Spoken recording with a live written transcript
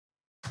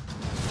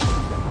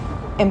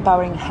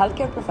Empowering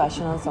healthcare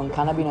professionals on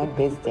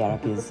cannabinoid-based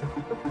therapies.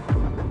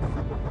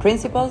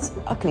 Principles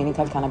of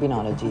Clinical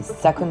Cannabinology,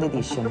 2nd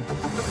edition.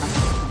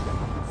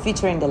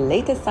 Featuring the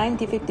latest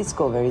scientific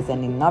discoveries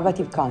and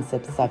innovative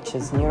concepts such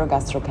as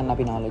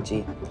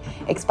neurogastrocannabinology,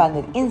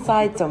 expanded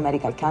insights on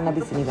medical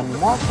cannabis in even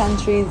more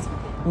countries,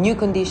 new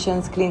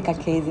conditions, clinical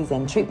cases,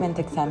 and treatment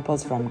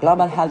examples from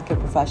global healthcare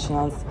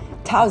professionals,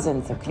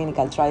 thousands of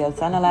clinical trials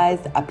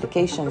analyzed,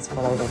 applications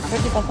for over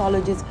 30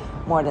 pathologies,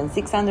 more than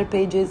 600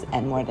 pages,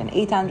 and more than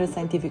 800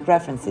 scientific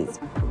references.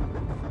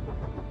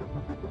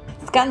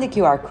 Scan the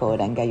QR code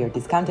and get your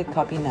discounted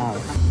copy now.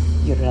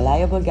 Your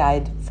reliable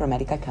guide for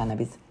medical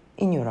cannabis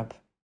in Europe.